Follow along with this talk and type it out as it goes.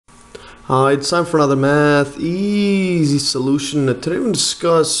Hi, it's time for another math easy solution. Today we're going to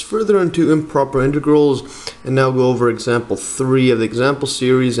discuss further into improper integrals and now go over example 3 of the example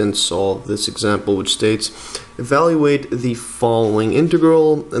series and solve this example, which states evaluate the following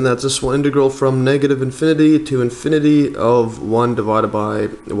integral, and that's this one integral from negative infinity to infinity of 1 divided by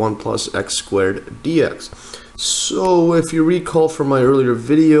 1 plus x squared dx. So if you recall from my earlier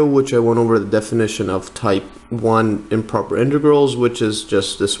video, which I went over the definition of type 1 improper integrals, which is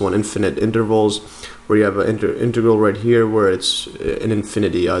just this one, infinite intervals, where you have an integral right here where it's an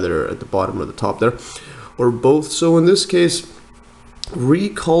infinity either at the bottom or the top there, or both. So in this case,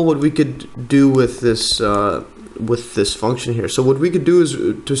 recall what we could do with this function here. So what we could do is,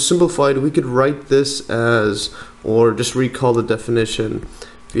 to simplify it, we could write this as, or just recall the definition.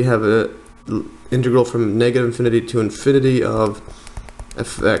 If you have a integral from negative infinity to infinity of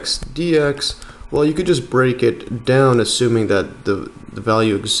fx dx, well, you could just break it down assuming that the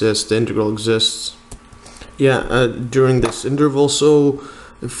value exists, the integral exists, during this interval. So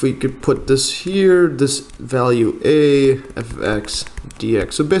if we could put this here, this value a fx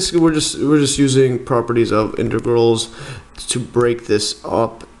dx. So basically we're just using properties of integrals to break this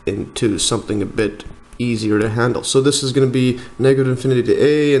up into something a bit easier to handle. So this is going to be negative infinity to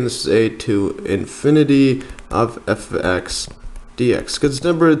a, and this is a to infinity of fx dx. Because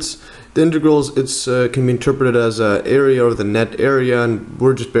remember, the integrals, can be interpreted as an area or the net area, and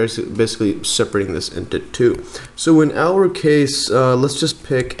we're just basically separating this into two. So in our case, let's just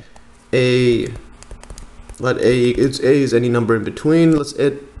pick a. A is any number in between. Let's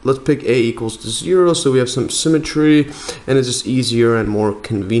pick a equals to 0, so we have some symmetry, and it's just easier and more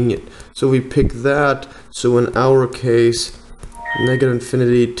convenient. So we pick that. So in our case, negative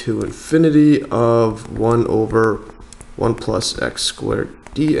infinity to infinity of 1 over 1 plus x squared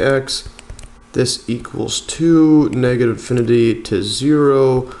dx. This equals to negative infinity to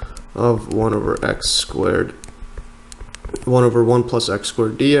 0 of 1 over x squared, 1 over 1 plus x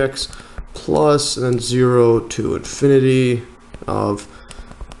squared dx, plus, and then 0 to infinity of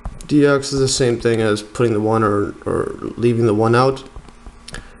dx is the same thing as putting the 1 or leaving the 1 out.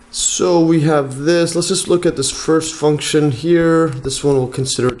 So we have this. Let's just look at this first function here. This one we'll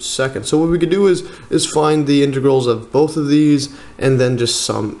consider it second. So what we could do is find the integrals of both of these and then just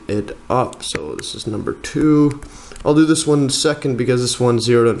sum it up. So this is number 2. I'll do this one second because this one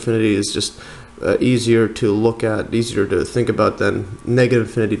 0 to infinity is just easier to look at, easier to think about than negative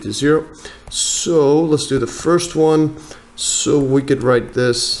infinity to 0. So let's do the first one. So we could write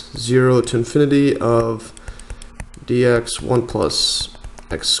this 0 to infinity of dx 1 plus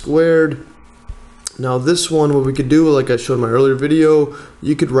x squared. Now this one, what we could do, like I showed in my earlier video,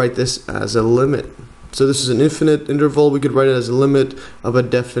 you could write this as a limit. So this is an infinite interval. We could write it as a limit of a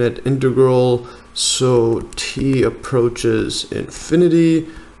definite integral. So t approaches infinity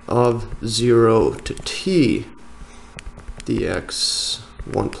of 0 to t dx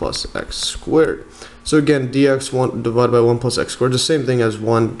 1 plus x squared. So again, dx 1 divided by 1 plus x squared, the same thing as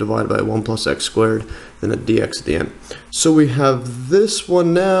 1 divided by 1 plus x squared, then a dx at the end. So we have this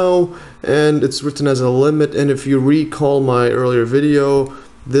one now, and it's written as a limit, and if you recall my earlier video,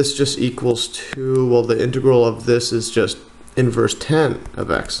 this just equals to, well, the integral of this is just inverse tan of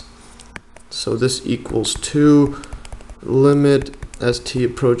x. So this equals to limit as t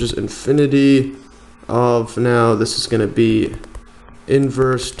approaches infinity of, now this is going to be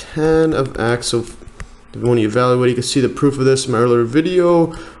inverse tan of x. So when you evaluate, you can see the proof of this in my earlier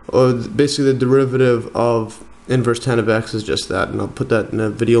video. Basically the derivative of inverse tan of x is just that, and I'll put that in a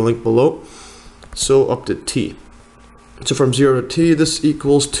video link below. So up to t. So from 0 to t, this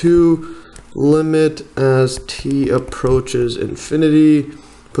equals to limit as t approaches infinity.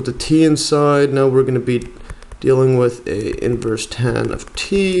 Put the t inside. Now we're going to be dealing with a inverse tan of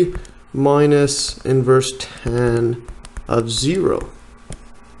t minus inverse tan of 0.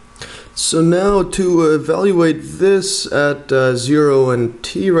 So now to evaluate this at 0 and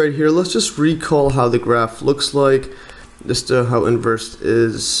t right here, let's just recall how the graph looks like, just how inverse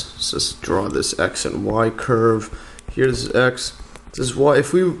is. So let's draw this x and y curve. Here's x, this is y.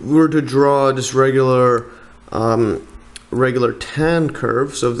 If we were to draw just regular tan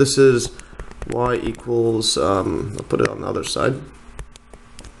curve, so if this is y equals, I'll put it on the other side.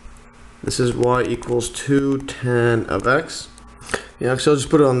 This is y equals 2 tan of x. Yeah, actually I'll just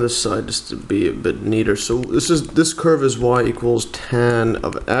put it on this side just to be a bit neater. So this curve is y equals tan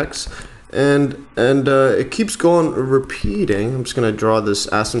of x, and it keeps going repeating. I'm just going to draw this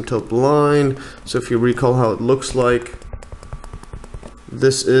asymptote line. So if you recall how it looks like,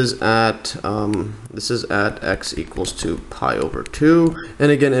 this is at x equals to pi over 2, and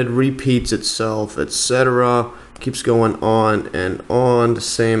again it repeats itself, etc. keeps going on and on, the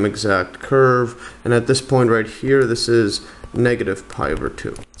same exact curve. And at this point right here, this is negative pi over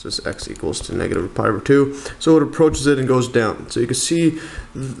 2. So this x equals to negative pi over 2. So it approaches it and goes down. So you can see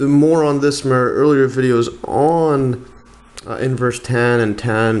more on this from our earlier videos on inverse tan and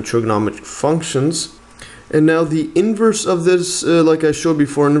tan trigonometric functions. And now the inverse of this, like I showed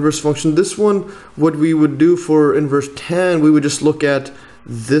before, an inverse function, this one, what we would do for inverse tan, we would just look at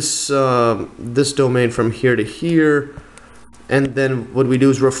this this domain from here to here, and then what we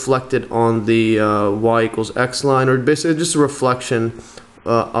do is reflect it on the y equals x line, or basically just a reflection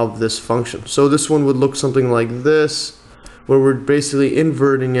of this function. So this one would look something like this, where we're basically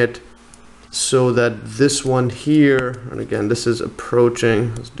inverting it so that this one here, and again this is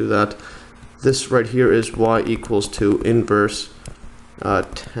approaching, let's do that, this right here is y equals to inverse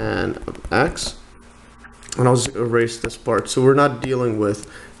tan of x. And I'll just erase this part. So we're not dealing with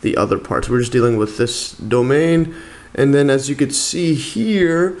the other parts. We're just dealing with this domain. And then as you can see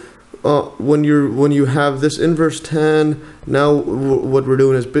here, when you have this inverse tan, now what we're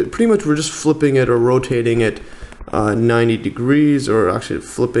doing is pretty much we're just flipping it or rotating it 90 degrees, or actually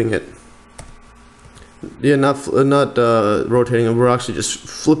flipping it. Yeah, not rotating it. We're actually just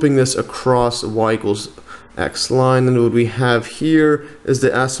flipping this across y equals x line. And what we have here is the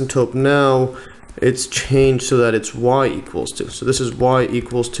asymptote now. It's changed so that it's y equals to. So this is y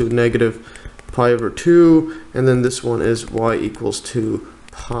equals to negative pi over 2, and then this one is y equals to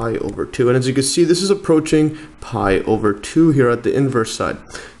pi over 2. And as you can see, this is approaching pi over 2 here at the inverse side.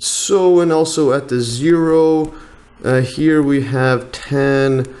 So, and also at the 0, here we have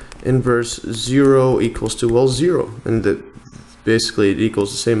tan inverse 0 equals to, well, 0. And basically it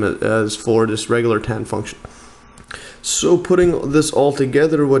equals the same as for this regular tan function. So putting this all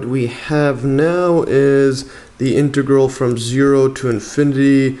together, what we have now is the integral from 0 to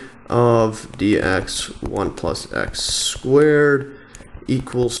infinity of dx 1 plus x squared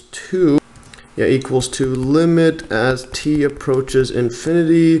equals to limit as t approaches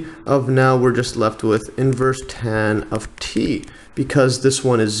infinity of, now we're just left with inverse tan of t, because this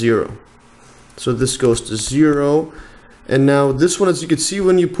one is 0. So this goes to 0. And now this one, as you can see,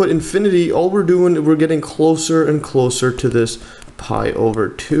 when you put infinity, all we're doing, we're getting closer and closer to this pi over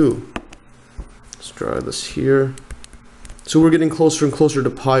 2. Let's draw this here. So we're getting closer and closer to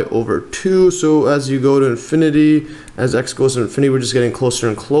pi over 2. So as you go to infinity, as x goes to infinity, we're just getting closer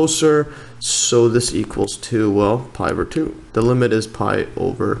and closer. So this equals to, well, pi over 2. The limit is pi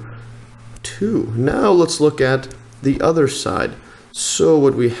over 2. Now let's look at the other side. So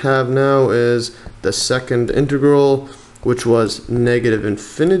what we have now is the second integral, which was negative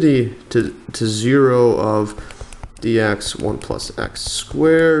infinity to 0 of dx 1 plus x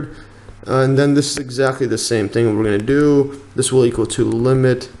squared. And then this is exactly the same thing we're going to do. This will equal to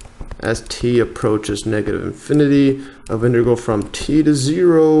limit as t approaches negative infinity of integral from t to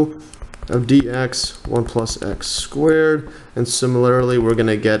 0 of dx 1 plus x squared. And similarly, we're going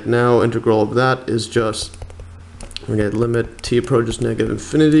to get now integral of that is just, we're going to limit t approaches negative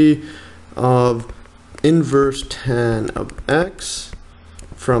infinity of inverse tan of x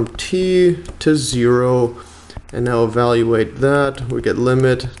from t to 0, and now evaluate that. We get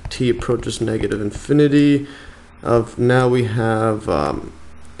limit t approaches negative infinity of, now we have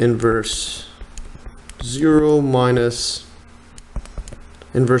inverse 0 minus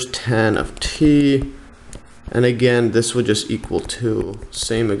inverse tan of t, and again this would just equal to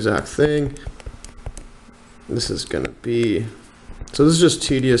same exact thing. This is going to be, so this is just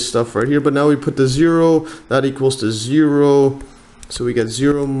tedious stuff right here, but now we put the 0, that equals to 0. So we get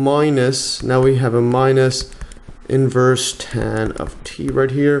 0 minus, now we have a minus inverse tan of t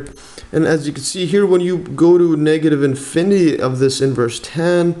right here. And as you can see here, when you go to negative infinity of this inverse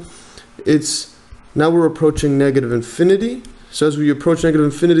tan, it's, now we're approaching negative infinity. So as we approach negative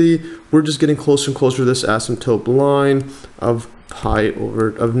infinity, we're just getting closer and closer to this asymptote line of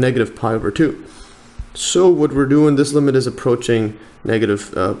negative pi over 2. So what we're doing, this limit is approaching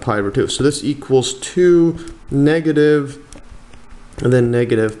negative pi over 2. So this equals to negative, and then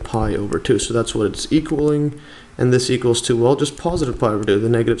negative pi over 2. So that's what it's equaling. And this equals to, well, just positive pi over 2. The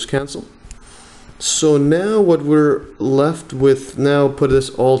negatives cancel. So now what we're left with, now put this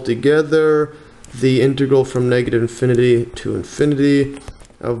all together, the integral from negative infinity to infinity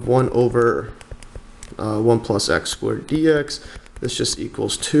of 1 over 1 plus x squared dx. This just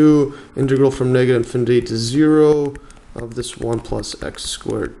equals to integral from negative infinity to 0 of this 1 plus x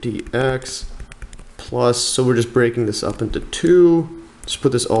squared dx plus, so we're just breaking this up into 2. Just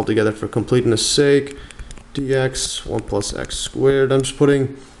put this all together for completeness sake. Dx 1 plus x squared. I'm just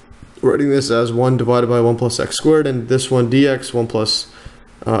writing this as 1 divided by 1 plus x squared, and this one dx 1 plus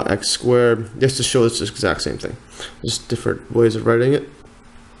x squared, just to show it's the exact same thing, just different ways of writing it.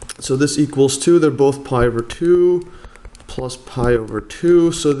 So this equals 2, they're both pi over 2 plus pi over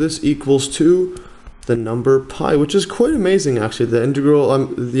 2, so this equals to the number pi, which is quite amazing actually. The integral,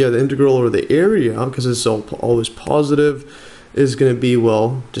 the integral over the area, because it's always positive, is going to be,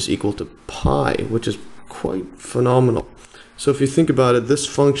 well, just equal to pi, which is quite phenomenal. So if you think about it, this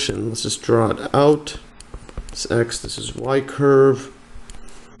function, let's just draw it out. This x, this is y curve.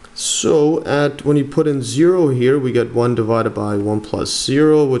 So when you put in 0 here, we get 1 divided by 1 plus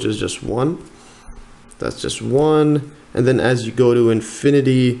 0, which is just 1. That's just 1. And then as you go to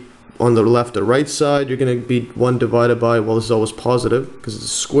infinity on the left or right side, you're going to be 1 divided by, well, this is always positive because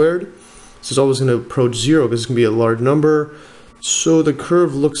it's squared. So it's always going to approach 0 because it's going to be a large number. So the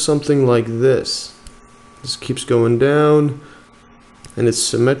curve looks something like this. This keeps going down and it's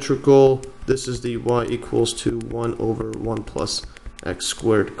symmetrical. This is the y equals to 1 over 1 plus x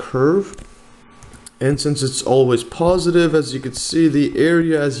squared curve. And since it's always positive, as you can see, the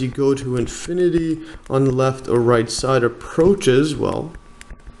area as you go to infinity on the left or right side approaches, well,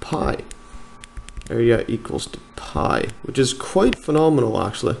 pi. Area equals to pi, which is quite phenomenal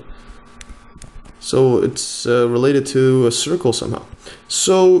actually. So it's related to a circle somehow.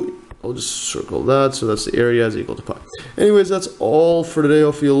 So I'll just circle that, so that's the area is equal to pi. Anyways, that's all for today.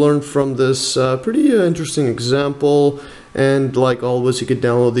 Hope you learned from this pretty interesting example. And like always, you can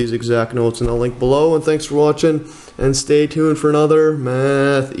download these exact notes in the link below. And thanks for watching, and stay tuned for another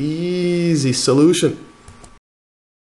Math Easy solution.